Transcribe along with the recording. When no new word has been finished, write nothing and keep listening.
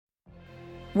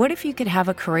What if you could have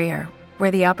a career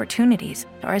where the opportunities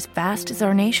are as vast as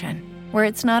our nation, where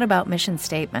it's not about mission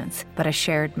statements, but a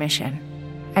shared mission?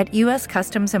 At U.S.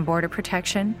 Customs and Border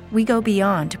Protection, we go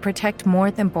beyond to protect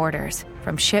more than borders.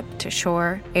 From ship to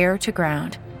shore, air to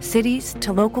ground, cities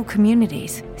to local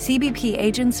communities, CBP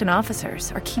agents and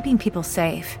officers are keeping people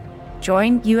safe.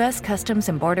 Join U.S. Customs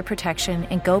and Border Protection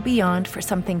and go beyond for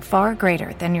something far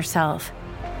greater than yourself.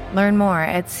 Learn more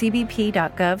at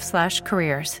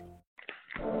cbp.gov/careers.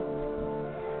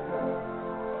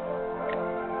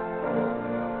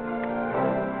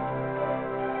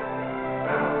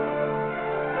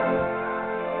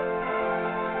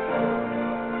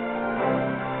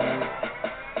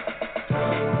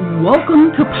 Welcome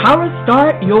to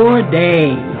PowerStart Your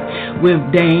Day with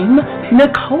Dame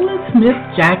Nicola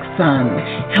Smith-Jackson,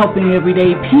 helping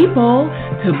everyday people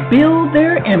to build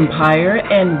their empire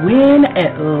and win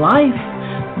at life,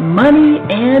 money,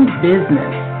 and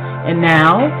business. And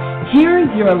now, here's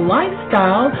your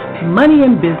lifestyle, money,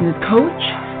 and business coach,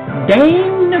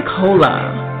 Dame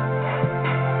Nicola.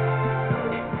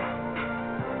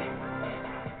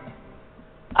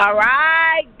 All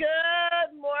right,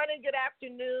 good morning, good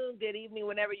afternoon, good evening,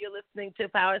 whenever you're listening to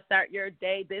PowerStart Your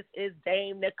Day. This is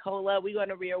Dame Nicola. We're going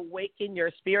to reawaken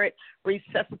your spirit,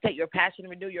 resuscitate your passion,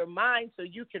 renew your mind so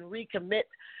you can recommit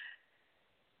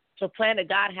to a plan that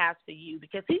God has for you,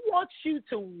 because he wants you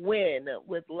to win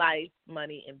with life,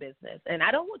 money, and business. And I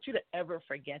don't want you to ever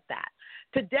forget that.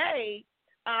 Today,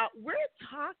 we're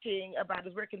talking about,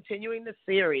 as we're continuing the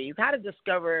series, how to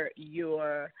discover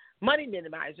your money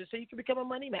minimizer so you can become a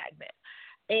money magnet.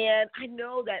 And I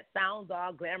know that sounds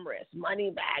all glamorous,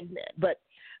 money magnet, but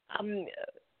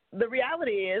the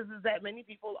reality is that many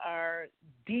people are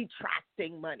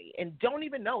detracting money and don't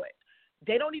even know it.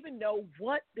 They don't even know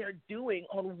what they're doing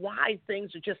on why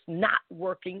things are just not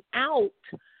working out.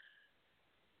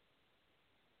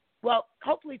 Well,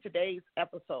 hopefully today's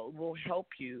episode will help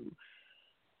you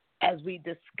as we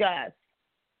discuss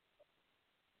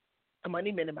a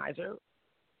money minimizer.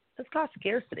 It's called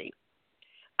scarcity.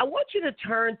 I want you to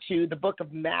turn to the book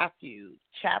of Matthew,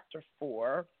 chapter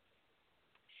 4,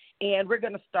 and we're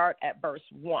going to start at verse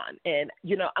 1. And,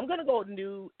 I'm going to go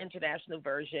New International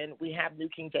Version. We have New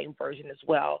King James Version as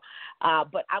well,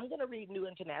 but I'm going to read New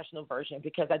International Version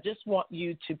because I just want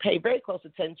you to pay very close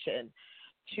attention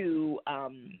to,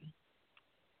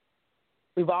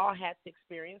 we've all had to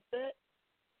experience it.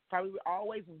 Probably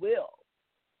always will.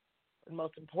 The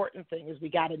most important thing is we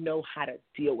got to know how to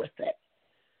deal with it.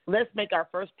 Let's make our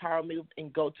first power move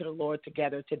and go to the Lord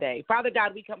together today. Father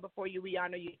God, we come before you. We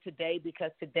honor you today because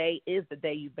today is the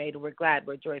day you made, and we're glad,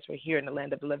 we're joyous, we're here in the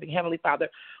land of the living. Heavenly Father,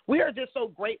 we are just so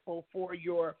grateful for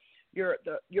your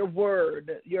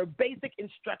word, your basic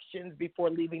instructions before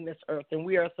leaving this earth, and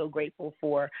we are so grateful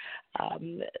for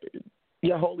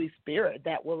your Holy Spirit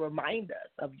that will remind us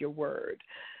of your word,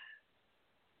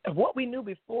 of what we knew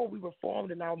before we were formed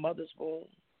in our mother's womb.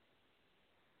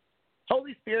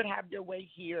 Holy Spirit, have your way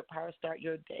here at PowerStart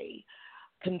Your Day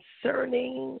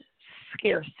concerning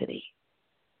scarcity.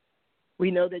 We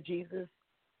know that Jesus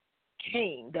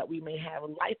came that we may have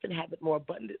life and have it more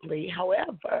abundantly.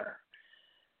 However,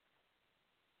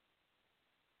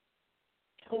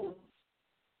 those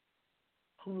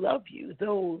who love you,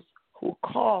 those who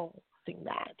call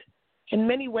that in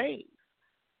many ways.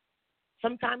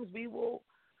 Sometimes we will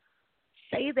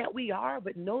say that we are,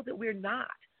 but know that we're not.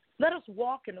 Let us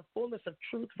walk in the fullness of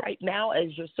truth right now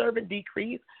as your servant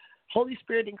decrease, Holy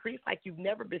Spirit increase like you've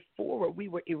never before, where we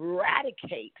will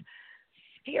eradicate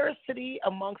scarcity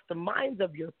amongst the minds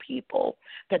of your people,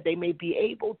 that they may be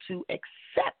able to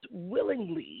accept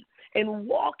willingly and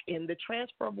walk in the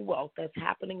transfer of wealth that's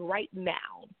happening right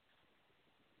now.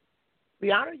 We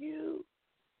honor you.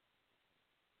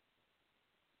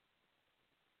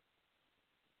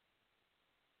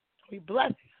 We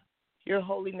bless your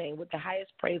holy name with the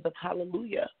highest praise of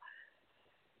hallelujah,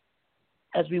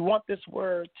 as we want this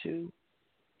word to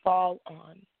fall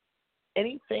on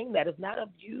anything that is not of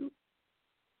you,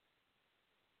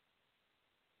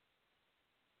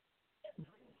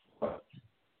 the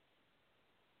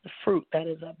fruit that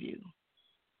is of you.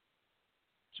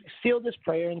 So we seal this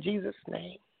prayer in Jesus'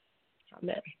 name.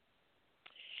 Amen.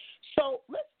 So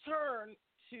let's turn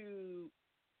to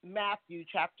Matthew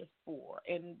chapter 4,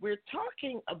 and we're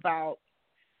talking about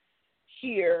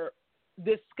here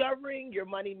discovering your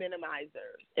money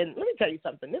minimizers. And let me tell you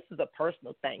something. This is a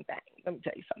personal thing. Let me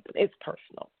tell you something. It's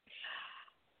personal,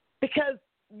 because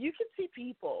you can see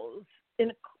people in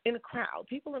a crowd,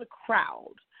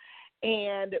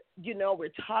 and we're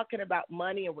talking about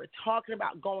money, and we're talking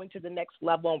about going to the next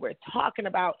level, and we're talking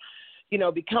about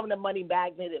becoming a money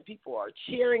magnet, and people are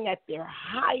cheering at their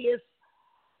highest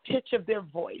pitch of their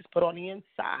voice, but on the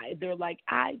inside, they're like,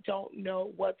 I don't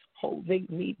know what's holding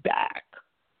me back.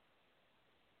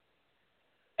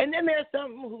 And then there's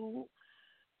some who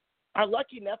are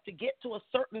lucky enough to get to a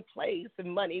certain place in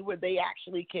money where they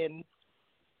actually can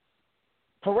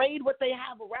parade what they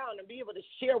have around and be able to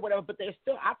share whatever, but they're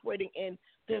still operating in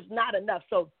there's not enough.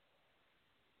 So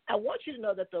I want you to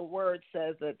know that the word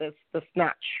says that that's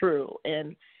not true.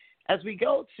 And as we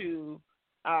go to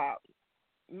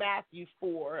Matthew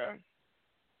 4,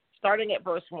 starting at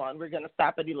verse 1, we're going to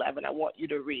stop at 11. I want you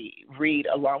to read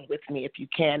along with me if you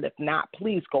can. If not,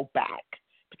 please go back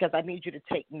because I need you to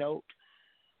take note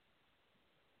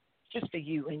just for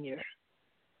you and your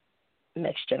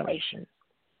next generation.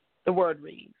 The word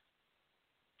reads,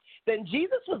 Then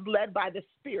Jesus was led by the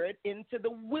Spirit into the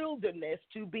wilderness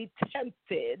to be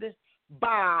tempted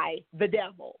by the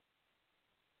devil.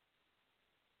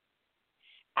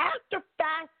 After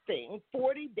fasting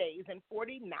 40 days and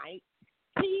 40 nights,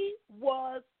 he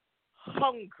was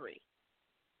hungry.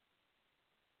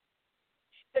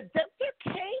 The tempter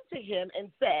came to him and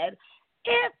said,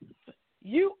 If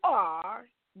you are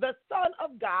the Son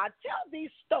of God, tell these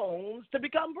stones to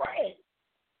become bread.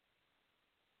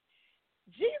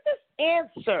 Jesus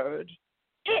answered,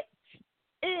 It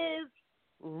is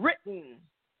written,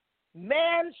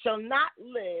 Man shall not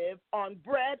live on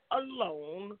bread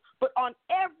alone, but on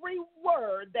every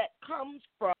word that comes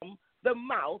from the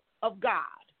mouth of God.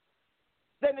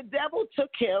 Then the devil took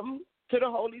him to the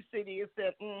holy city and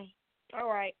said, all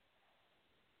right,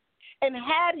 and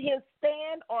had him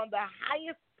stand on the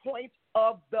highest point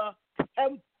of the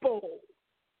temple.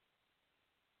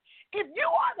 If you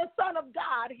are the Son of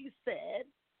God, he said,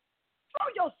 throw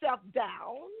yourself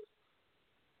down.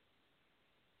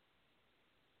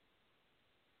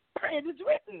 For it is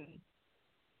written,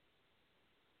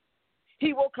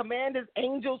 He will command His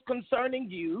angels concerning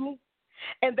you,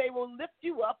 and they will lift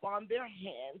you up on their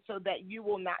hands so that you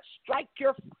will not strike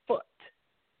your foot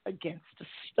against a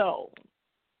stone.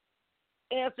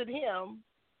 Answered him,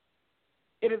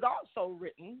 It is also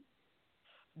written,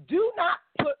 Do not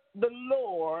put the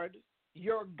Lord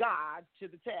your God to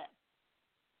the test.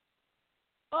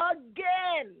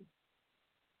 Again,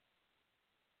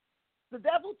 the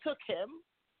devil took him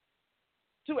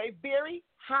to a very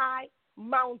high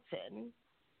mountain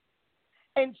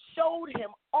and showed him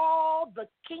all the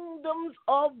kingdoms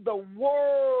of the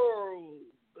world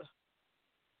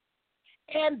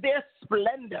and their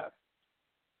splendor.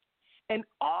 And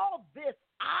all this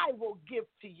I will give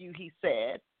to you, he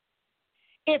said,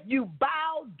 if you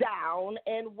bow down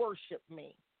and worship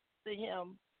me. To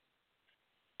him,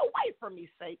 away from me,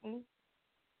 Satan,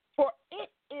 for it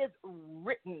is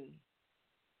written,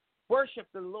 worship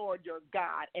the Lord your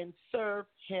God and serve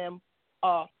him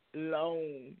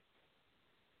alone.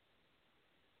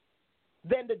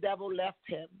 Then the devil left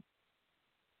him,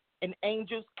 and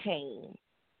angels came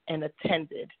and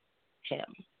attended him.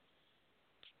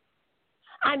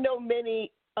 I know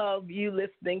many of you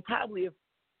listening probably have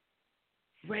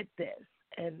read this,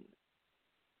 and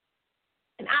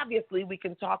obviously we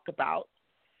can talk about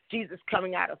Jesus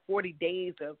coming out of 40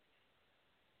 days of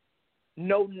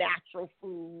no natural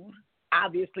food,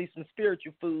 obviously some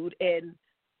spiritual food, and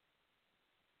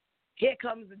here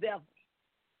comes the devil.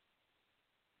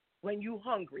 When you're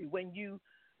hungry, when you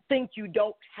think you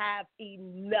don't have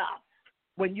enough,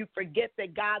 when you forget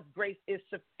that God's grace is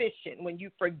sufficient, when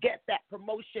you forget that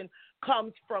promotion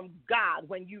comes from God,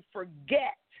 when you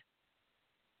forget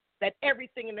that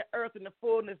everything in the earth and the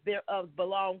fullness thereof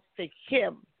belongs to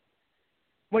him,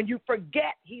 when you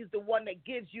forget he's the one that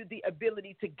gives you the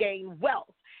ability to gain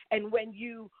wealth, and when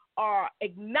you are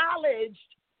acknowledged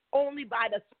only by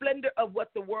the splendor of what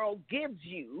the world gives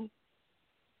you,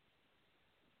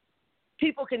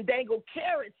 people can dangle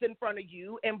carrots in front of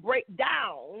you and break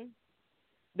down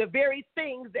the very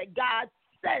things that God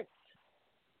sent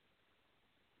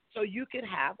so you can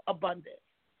have abundance.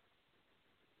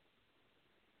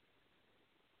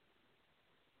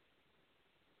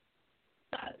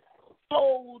 God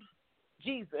told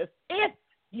Jesus, if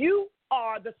you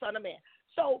are the Son of Man.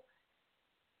 So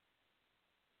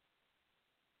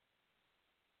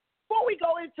before we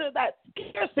go into that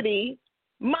scarcity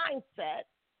mindset,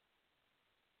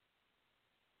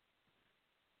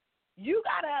 you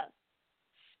got to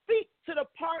speak to the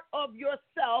part of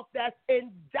yourself that's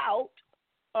in doubt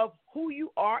of who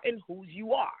you are and whose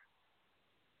you are.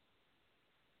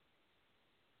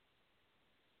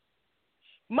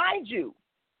 Mind you,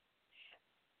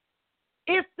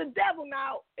 if the devil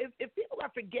now, if people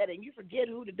are forgetting, you forget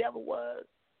who the devil was,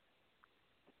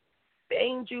 the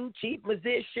angel, chief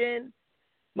musician,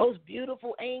 most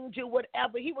beautiful angel,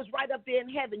 whatever. He was right up there in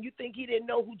heaven. You think he didn't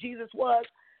know who Jesus was?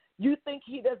 You think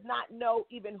he does not know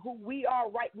even who we are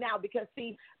right now? Because,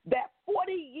 see, that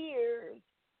 40 years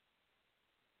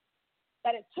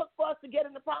that it took for us to get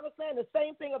in the promised land, the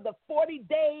same thing of the 40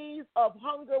 days of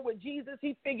hunger with Jesus,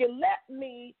 he figured, let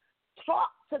me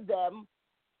talk to them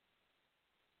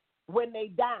when they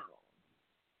down,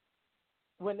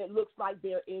 when it looks like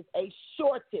there is a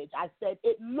shortage. I said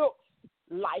it looks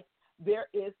like there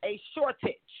is a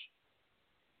shortage.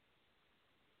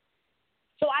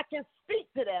 So I can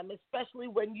speak to them, especially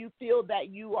when you feel that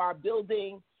you are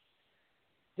building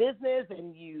business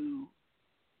and you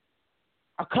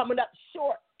are coming up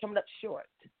short.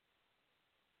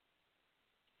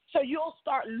 So you'll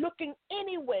start looking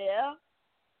anywhere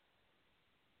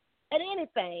at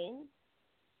anything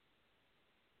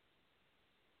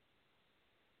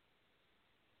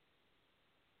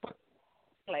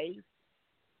place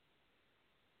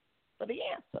for the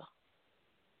answer.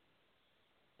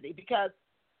 Because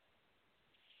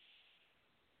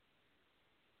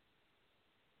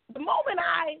the moment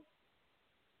I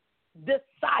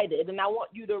decided, and I want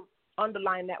you to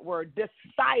underline that word,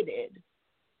 decided,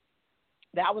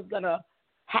 that I was going to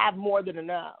have more than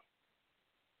enough,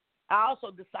 I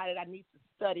also decided I need to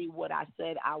study what I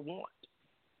said I want.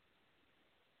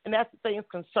 And that's the things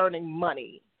concerning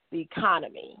money, the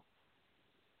economy.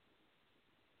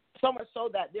 So much so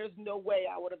that there's no way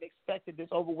I would have expected this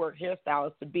overworked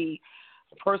hairstylist to be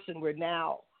a person where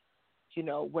now, you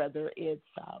know, whether it's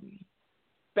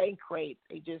bank rate,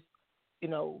 they just, you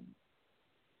know,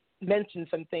 mentioned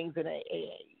some things in a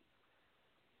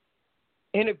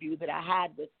interview that I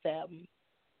had with them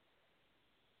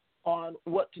on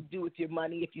what to do with your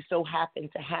money if you so happen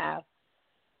to have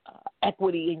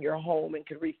equity in your home and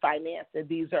can refinance it.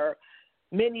 These are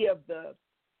many of the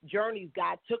journeys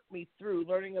God took me through,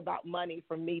 learning about money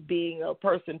from me being a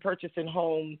person purchasing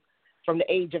homes from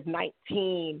the age of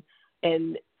 19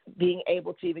 and being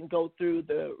able to even go through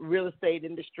the real estate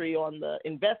industry on the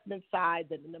investment side,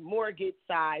 then the mortgage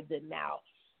side, then now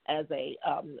as a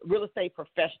real estate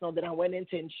professional. Then I went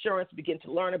into insurance, began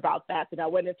to learn about that. Then I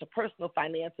went into personal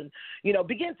finance and, you know,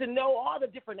 begin to know all the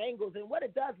different angles. And what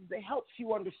it does is it helps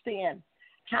you understand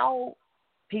how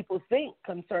people think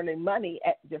concerning money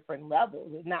at different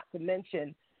levels, and not to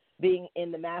mention being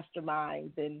in the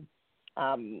masterminds and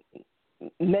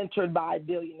mentored by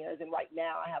billionaires. And right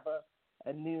now I have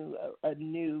a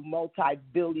new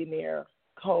multi-billionaire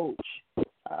coach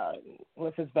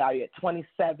with his value at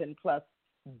 $27+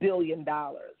 billion.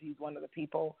 He's one of the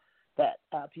people that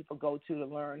people go to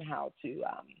learn how to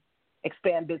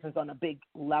expand business on a big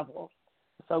level.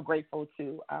 So grateful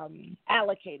to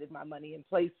allocated my money in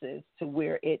places to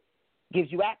where it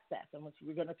gives you access, and what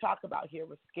we're going to talk about here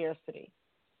with scarcity.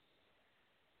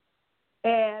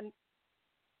 And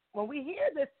when we hear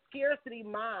this scarcity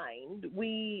mind,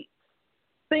 we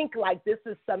think like this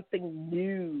is something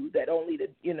new that only the,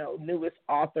 you know, newest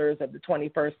authors of the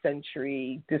 21st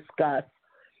century discuss.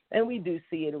 And we do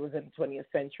see it. It was in the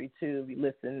 20th century too. We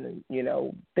listen and, you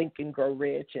know, Think and Grow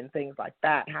Rich and things like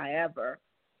that. However,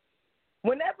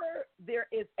 whenever there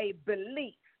is a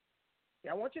belief,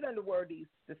 I want you to underword these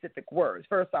specific words.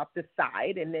 First off,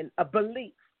 decide, and then a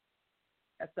belief.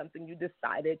 That's something you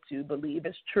decided to believe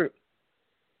is true.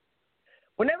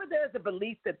 Whenever there's a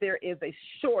belief that there is a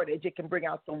shortage, it can bring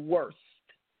out the worst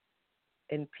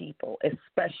in people,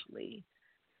 especially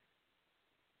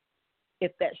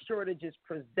if that shortage is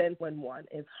present when one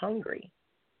is hungry.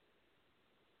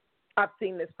 I've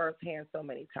seen this firsthand so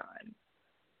many times.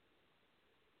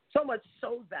 So much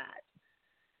so that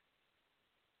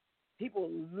people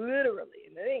literally,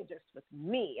 and it ain't just with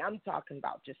me, I'm talking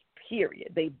about just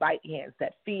period, they bite hands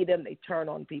that feed them, they turn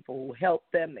on people who help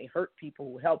them, they hurt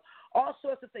people who help, all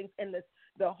sorts of things. And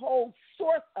the whole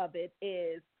source of it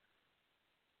is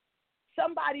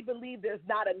somebody believes there's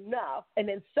not enough, and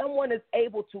then someone is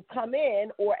able to come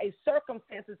in, or a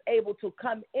circumstance is able to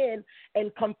come in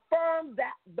and confirm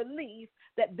that belief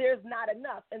that there's not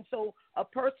enough. And so a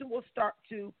person will start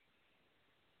to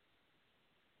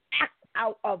act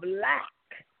out of lack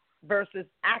versus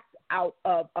act out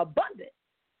of abundance.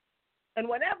 And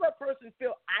whenever a person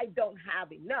feels I don't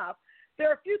have enough, there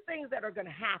are a few things that are going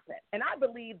to happen. And I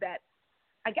believe that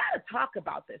I got to talk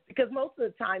about this, because most of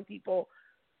the time people,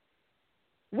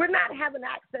 we're not having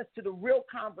access to the real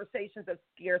conversations of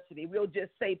scarcity. We'll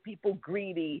just say people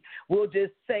greedy. We'll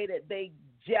just say that they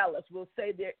jealous. We'll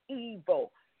say they're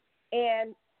evil.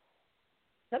 And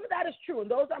some of that is true,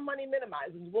 and those are money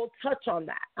minimizers. We'll touch on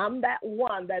that. I'm that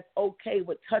one that's okay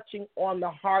with touching on the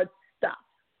hard stuff.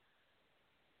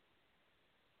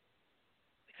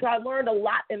 So I learned a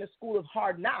lot in the school of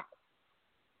hard knocks.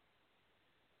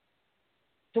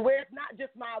 To where it's not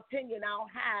just my opinion, I'll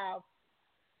have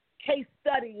case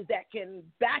studies that can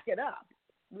back it up.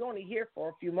 We're only here for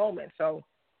a few moments, so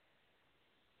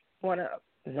want to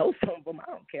know some of them,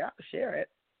 I don't care. I'll share it.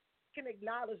 Can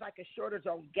acknowledge like a shortage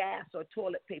on gas or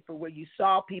toilet paper where you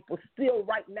saw people still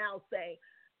right now saying,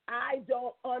 I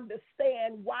don't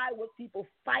understand why were people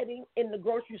fighting in the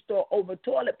grocery store over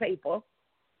toilet paper,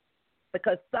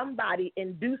 because somebody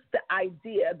induced the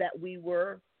idea that we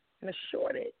were in a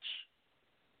shortage.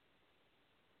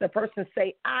 The person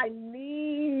say, I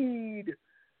need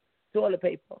toilet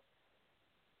paper.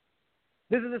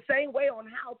 This is the same way on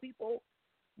how people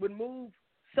would move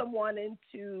someone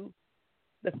into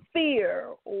the fear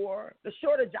or the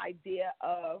shortage idea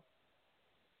of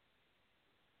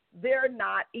there are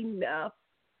not enough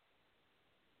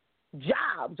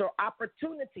jobs or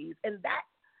opportunities. And that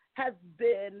has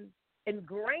been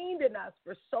ingrained in us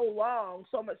for so long,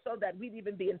 so much so that we'd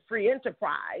even be in free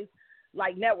enterprise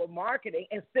like network marketing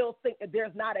and still think that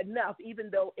there's not enough, even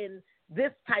though in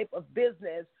this type of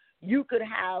business, you could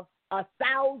have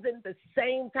 1,000 the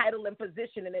same title and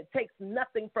position, and it takes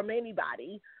nothing from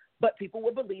anybody, but people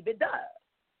will believe it does.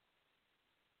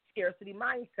 Scarcity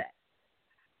mindset.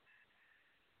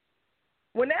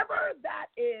 Whenever that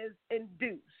is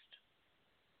induced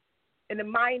in the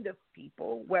mind of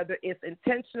people, whether it's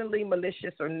intentionally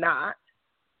malicious or not,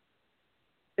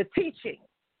 the teaching,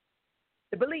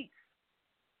 the belief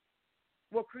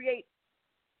will create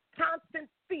constant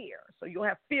fear. So you'll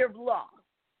have fear of loss.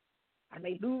 I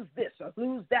may lose this or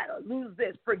lose that or lose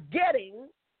this, forgetting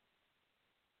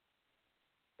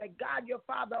that God, your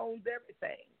Father, owns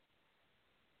everything.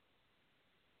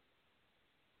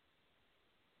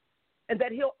 And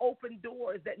that he'll open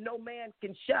doors that no man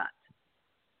can shut.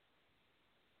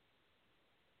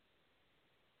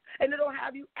 And it'll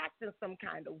have you act in some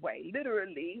kind of way,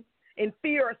 literally, in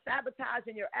fear of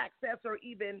sabotaging your access or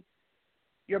even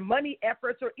your money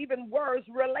efforts or even worse,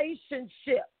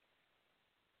 relationships.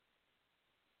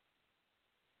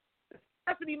 The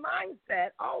scarcity mindset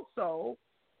also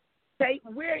take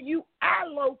where you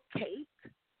allocate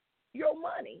your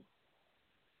money.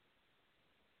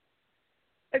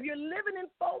 If you're living in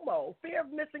FOMO, fear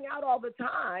of missing out all the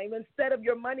time, instead of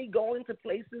your money going to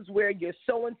places where you're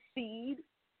sowing seed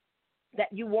that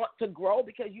you want to grow,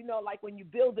 because you know, like when you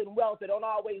build in wealth, it don't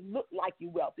always look like you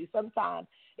wealthy. Sometimes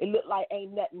it look like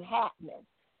ain't nothing happening.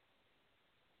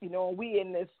 You know, we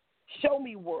in this show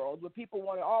me world where people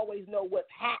want to always know what's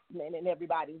happening in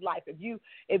everybody's life. If you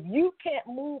can't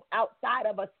move outside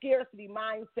of a scarcity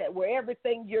mindset where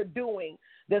everything you're doing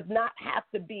does not have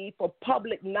to be for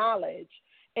public knowledge,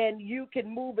 and you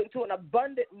can move into an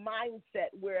abundant mindset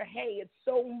where, hey, it's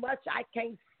so much I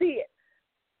can't see it.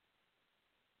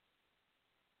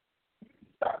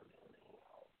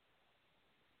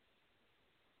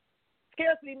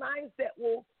 Scarcity mindset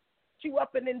will chew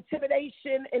up in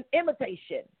intimidation and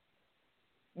imitation,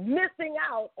 missing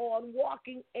out on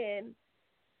walking in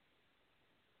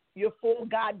your full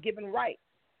God-given right.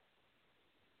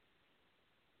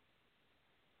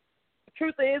 The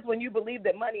truth is, when you believe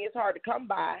that money is hard to come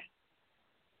by,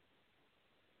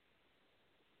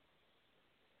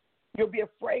 you'll be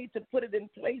afraid to put it in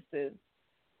places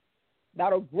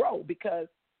that'll grow, because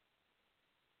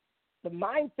the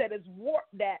mindset is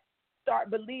warped that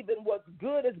start believing what's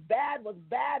good is bad, what's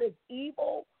bad is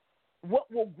evil, what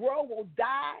will grow will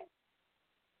die,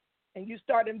 and you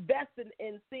start investing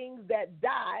in things that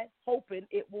die, hoping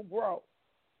it will grow.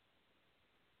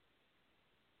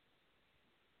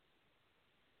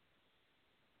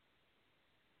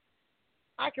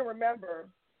 I can remember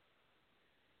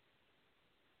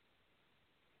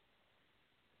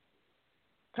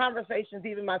conversations,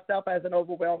 even myself as an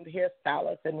overwhelmed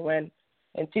hairstylist, and when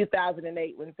in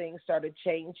 2008, when things started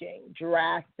changing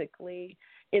drastically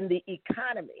in the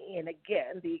economy, and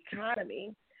again, the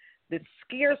economy, the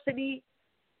scarcity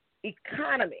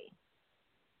economy,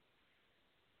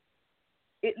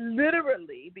 it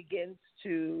literally begins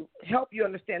to help you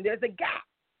understand there's a gap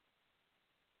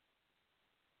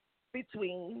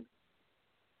between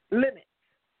limits.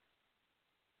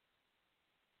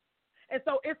 And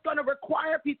so it's going to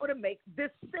require people to make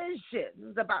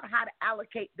decisions about how to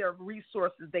allocate their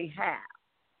resources they have.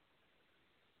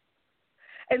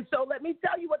 And so let me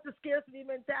tell you what the scarcity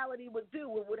mentality would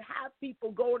do. It would have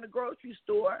people go in the grocery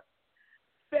store,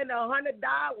 spend $100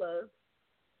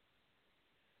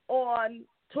 on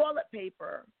toilet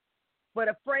paper, but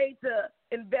afraid to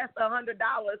invest $100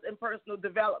 in personal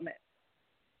development.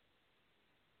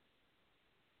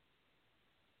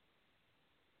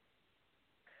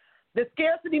 The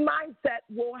scarcity mindset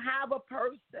will have a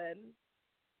person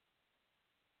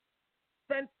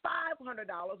spend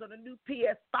 $500 on a new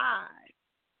PS5,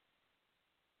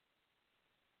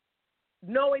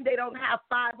 knowing they don't have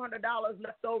 $500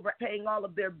 left over paying all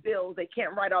of their bills. They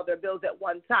can't write all their bills at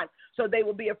one time. So they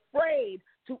will be afraid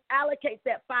to allocate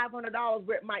that $500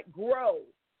 where it might grow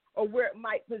or where it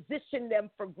might position them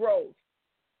for growth.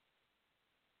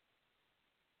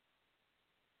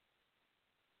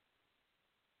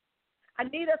 I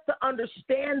need us to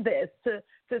understand this, to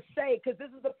say, because this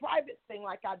is a private thing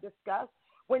like I discussed.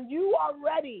 When you are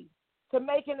ready to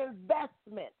make an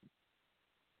investment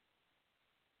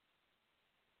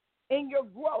in your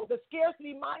growth, the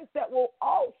scarcity mindset will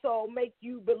also make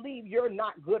you believe you're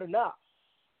not good enough.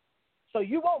 So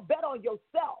you won't bet on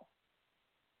yourself.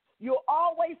 You'll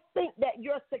always think that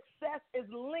your success is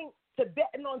linked to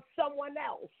betting on someone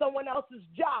else's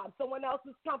job, someone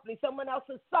else's company, someone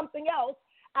else's something else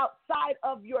outside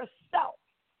of yourself,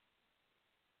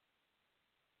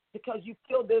 because you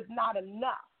feel there's not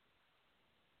enough.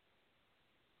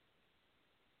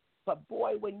 But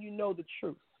boy, when you know the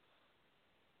truth,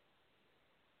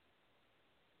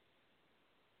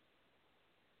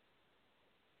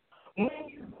 when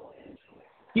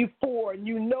you for and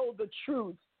you know the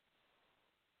truth,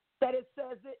 that it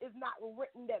says it is not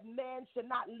written that man should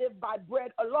not live by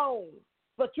bread alone,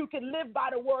 but you can live by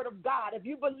the word of God. If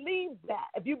you believe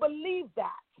that,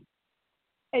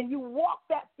 and you walk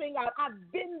that thing out,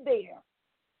 I've been there.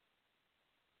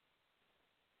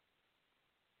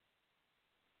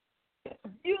 It's a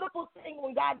beautiful thing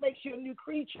when God makes you a new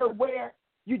creature where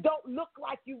you don't look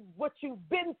like what you've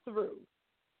been through.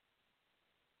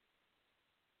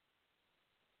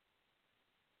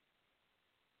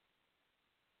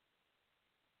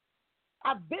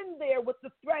 I've been there with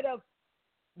the threat of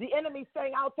the enemy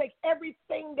saying, I'll take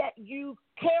everything that you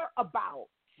care about.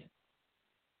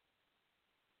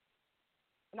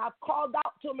 And I've called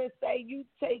out to him and say, you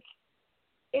take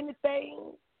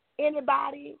anything,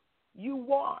 anybody you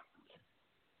want.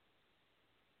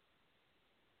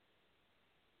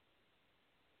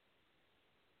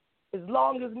 As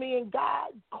long as me and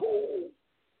God, cool,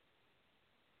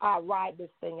 I'll ride this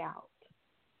thing out.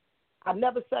 I'll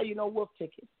never sell you no wolf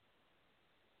ticket.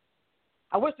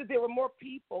 I wish that there were more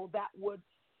people that would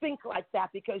think like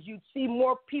that, because you'd see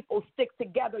more people stick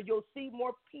together. You'll see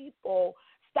more people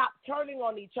stop turning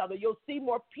on each other. You'll see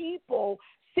more people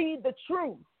see the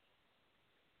truth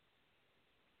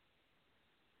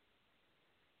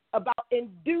about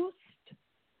induced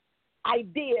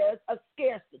ideas of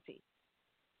scarcity.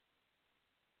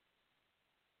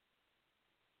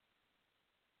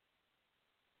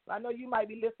 I know you might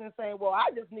be listening saying, well,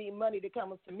 I just need money to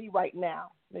come to me right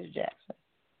now, Ms. Jackson.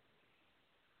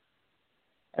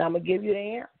 And I'm going to give you the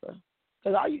answer.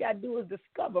 Because all you got to do is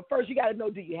discover. First, you got to know,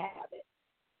 do you have it?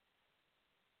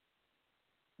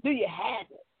 Do you have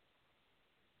it?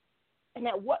 And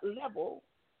at what level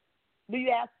do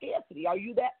you have scarcity? Are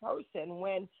you that person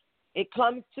when it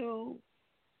comes to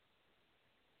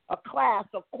a class,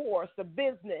 a course, a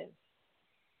business?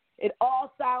 It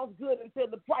all sounds good until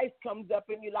the price comes up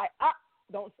and you're like,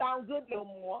 don't sound good no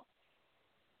more.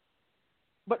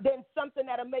 But then something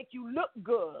that'll make you look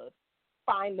good,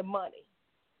 find the money.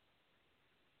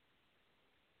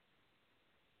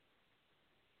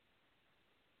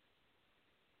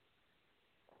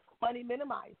 Money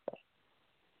minimizer.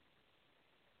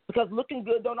 Because looking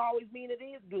good don't always mean it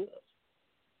is good.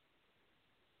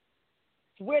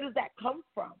 So where does that come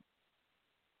from?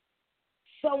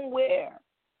 Somewhere.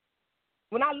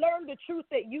 When I learned the truth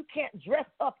that you can't dress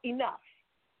up enough,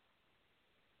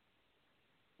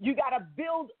 you got to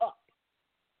build up.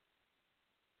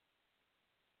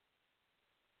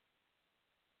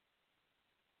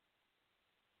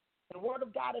 The word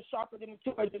of God is sharper than a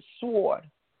two-edged sword.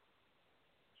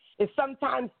 It's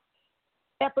sometimes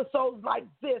episodes like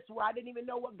this where I didn't even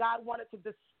know what God wanted to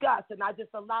discuss, and I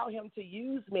just allow him to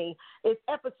use me. It's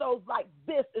episodes like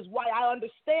this is why I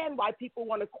understand why people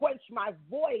want to quench my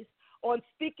voice on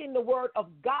speaking the word of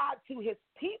God to his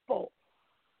people.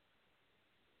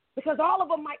 Because all of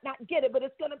them might not get it, but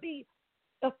it's going to be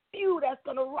a few that's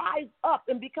going to rise up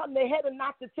and become the head and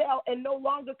not the tail and no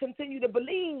longer continue to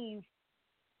believe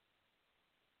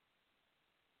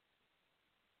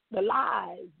the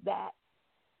lies that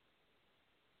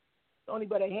only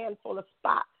but a handful of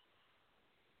spots,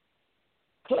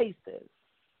 places,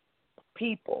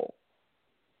 people,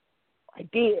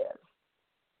 ideas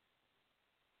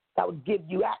that would give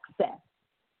you access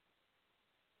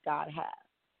God has.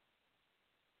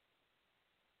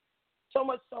 So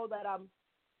much so that I'm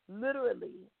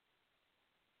literally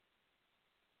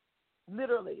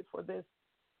for this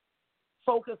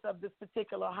focus of this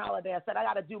particular holiday. I said, I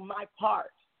got to do my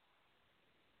part.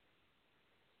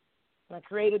 And I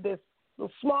created this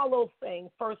small little thing,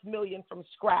 First Million from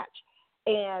scratch.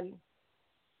 And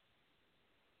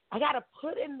I got to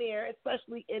put in there,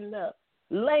 especially in the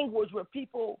language where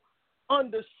people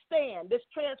understand this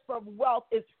transfer of wealth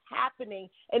is happening,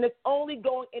 and it's only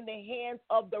going in the hands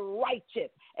of the righteous.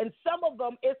 And some of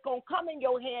them, it's going to come in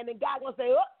your hand, and God going to say,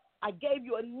 oh, I gave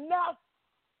you enough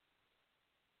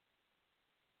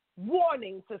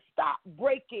warning to stop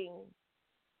breaking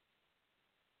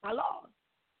my laws.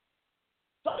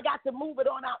 So I got to move it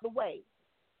on out the way.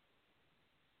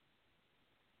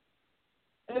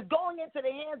 And it's going into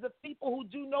the hands of people who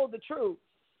do know the truth.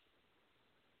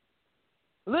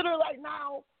 Literally right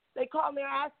now, they call me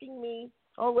asking me,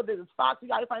 oh, what is this, Fox, you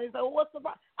got to find it. They say, well, what's the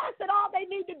problem? I said, all they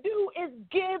need to do is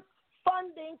give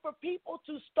funding for people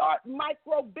to start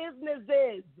micro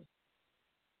businesses.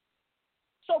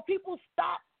 So people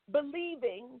stop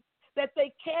believing that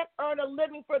they can't earn a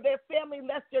living for their family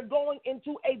unless they're going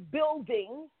into a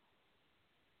building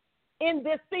in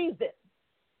this season.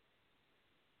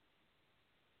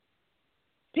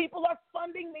 People are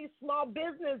funding these small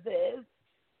businesses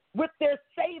with their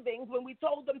savings when we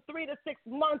told them 3 to 6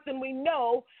 months, and we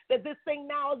know that this thing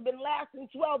now has been lasting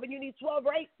 12, and you need 12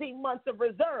 or 18 months of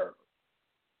reserve.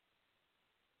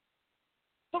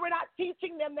 So we're not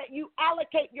teaching them that you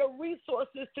allocate your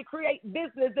resources to create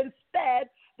business.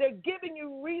 Instead, they're giving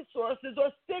you resources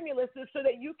or stimuluses so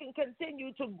that you can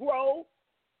continue to grow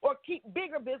or keep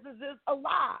bigger businesses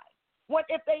alive. What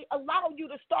if they allow you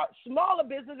to start smaller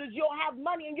businesses, you'll have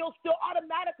money and you'll still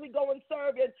automatically go and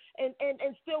serve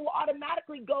and still will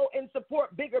automatically go and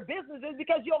support bigger businesses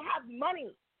because you'll have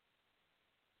money.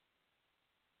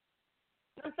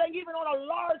 I'm saying even on a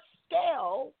large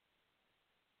scale,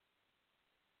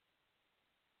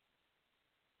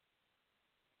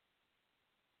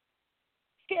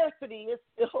 scarcity is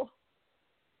still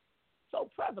so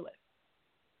prevalent.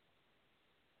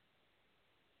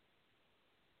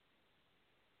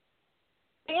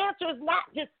 The answer is not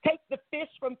just take the fish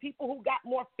from people who got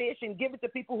more fish and give it to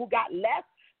people who got less.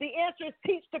 The answer is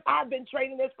teach them. I've been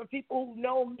training this for people who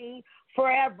know me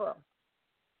forever.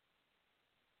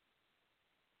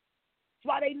 That's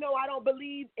why they know I don't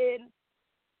believe in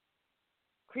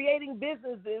creating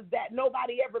businesses that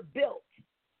nobody ever built.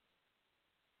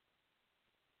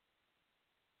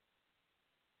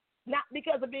 Not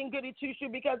because of being goody two-shoe,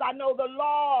 because I know the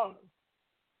laws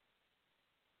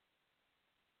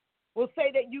will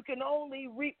say that you can only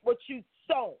reap what you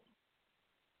sow.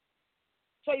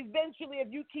 So eventually, if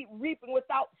you keep reaping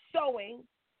without sowing,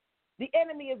 the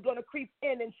enemy is going to creep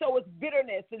in, and so is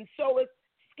bitterness, and so is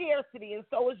scarcity, and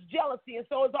so is jealousy, and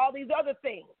so is all these other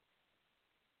things.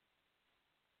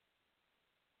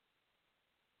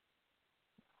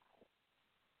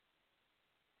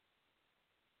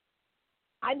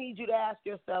 I need you to ask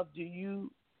yourself, do you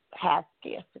have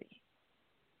scarcity?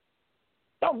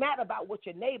 Don't matter about what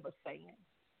your neighbor's saying.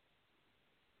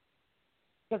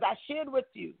 Because I shared with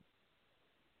you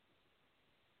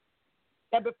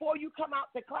that before you come out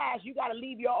to class, you got to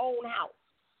leave your own house.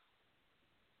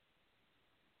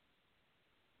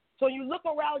 So you look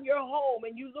around your home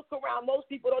and you look around, most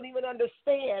people don't even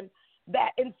understand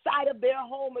that inside of their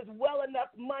home is well enough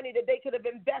money that they could have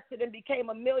invested and became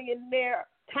a millionaire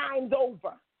times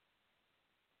over.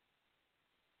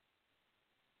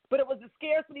 But it was the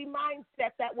scarcity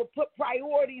mindset that would put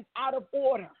priorities out of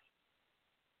order.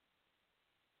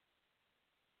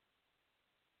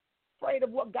 Afraid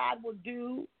of what God will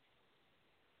do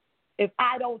if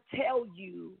I don't tell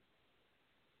you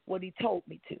what he told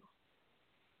me to.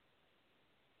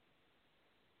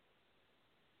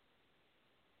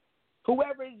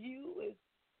 Whoever is you is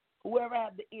whoever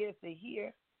has the ears to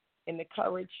hear and the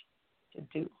courage to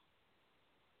do.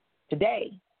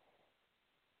 Today,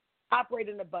 operate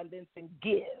in abundance and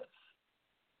give.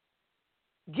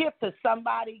 Give to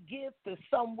somebody, give to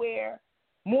somewhere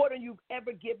more than you've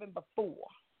ever given before.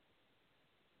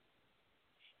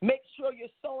 Make sure you're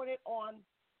sowing it on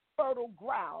fertile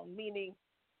ground, meaning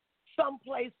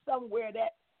someplace, somewhere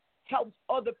that helps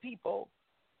other people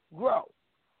grow.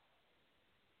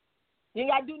 You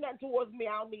ain't got to do nothing towards me.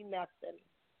 I don't need nothing.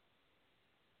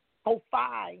 Go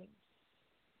find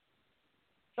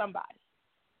somebody.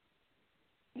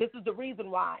 This is the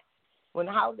reason why when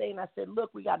the holiday and I said,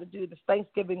 look, we got to do this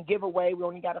Thanksgiving giveaway. We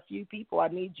only got a few people. I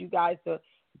need you guys to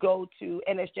go to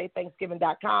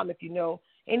nsjthanksgiving.com if you know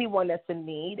anyone that's in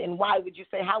need. And why would you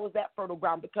say, how is that fertile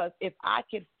ground? Because if I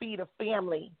could feed a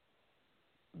family,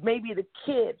 maybe the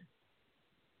kid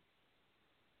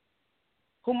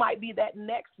who might be that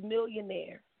next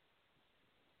millionaire,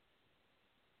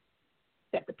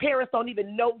 that the parents don't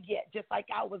even know yet, just like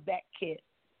I was that kid,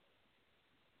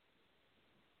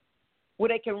 where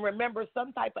they can remember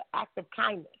some type of act of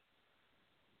kindness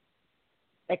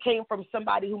that came from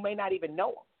somebody who may not even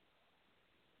know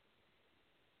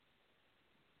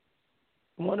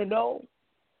them. Want to know?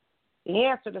 The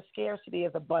answer to scarcity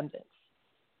is abundance.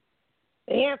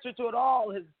 The answer to it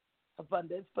all is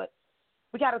abundance, but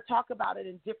we got to talk about it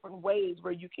in different ways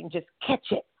where you can just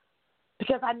catch it,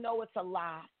 because I know it's a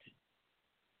lot,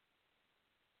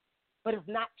 but it's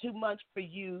not too much for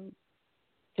you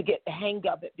to get the hang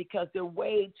of it, because there are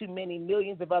way too many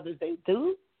millions of others they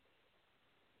do,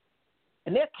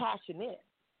 and they're cashing in,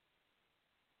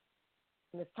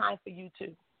 and it's time for you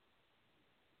too.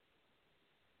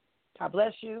 God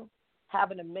bless you.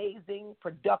 Have an amazing,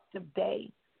 productive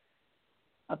day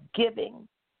of giving.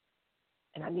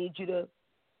 And I need you to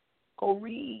go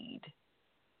read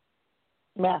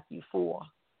Matthew 4.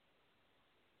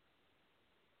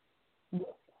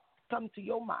 Come to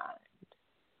your mind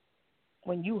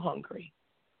when you're hungry.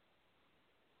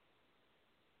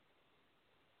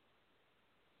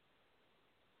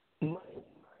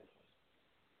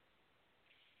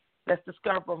 Let's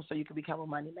discover them so you can become a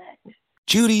money magnet.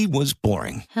 Judy was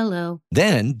boring. Hello.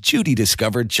 Then Judy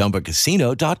discovered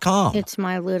ChumbaCasino.com. It's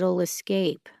my little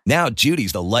escape. Now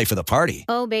Judy's the life of the party.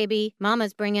 Oh, baby,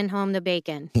 mama's bringing home the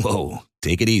bacon. Whoa,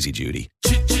 take it easy, Judy.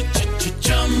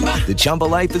 The Chumba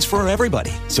life is for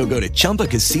everybody. So go to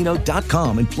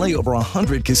ChumbaCasino.com and play over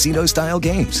 100 casino-style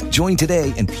games. Join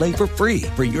today and play for free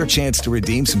for your chance to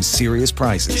redeem some serious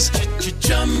prizes.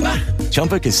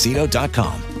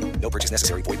 ChumbaCasino.com. No purchase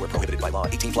necessary. Void where prohibited by law.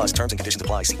 18 plus terms and conditions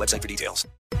apply. See website for details.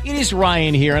 It is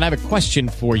Ryan here, and I have a question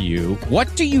for you.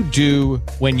 What do you do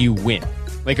when you win?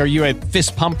 Like, are you a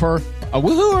fist pumper, a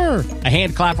woohooer, a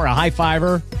hand clapper, a high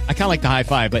fiver? I kind of like the high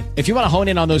five, but if you want to hone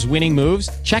in on those winning moves,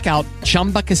 check out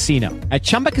Chumba Casino. At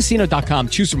ChumbaCasino.com,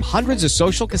 choose from hundreds of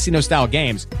social casino-style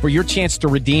games for your chance to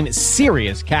redeem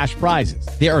serious cash prizes.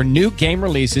 There are new game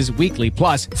releases weekly,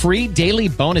 plus free daily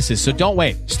bonuses. So don't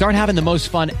wait. Start having the most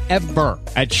fun ever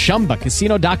at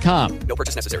ChumbaCasino.com. No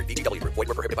purchase necessary. VGW Group. Void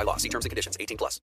where prohibited by law. See terms and conditions. 18 plus.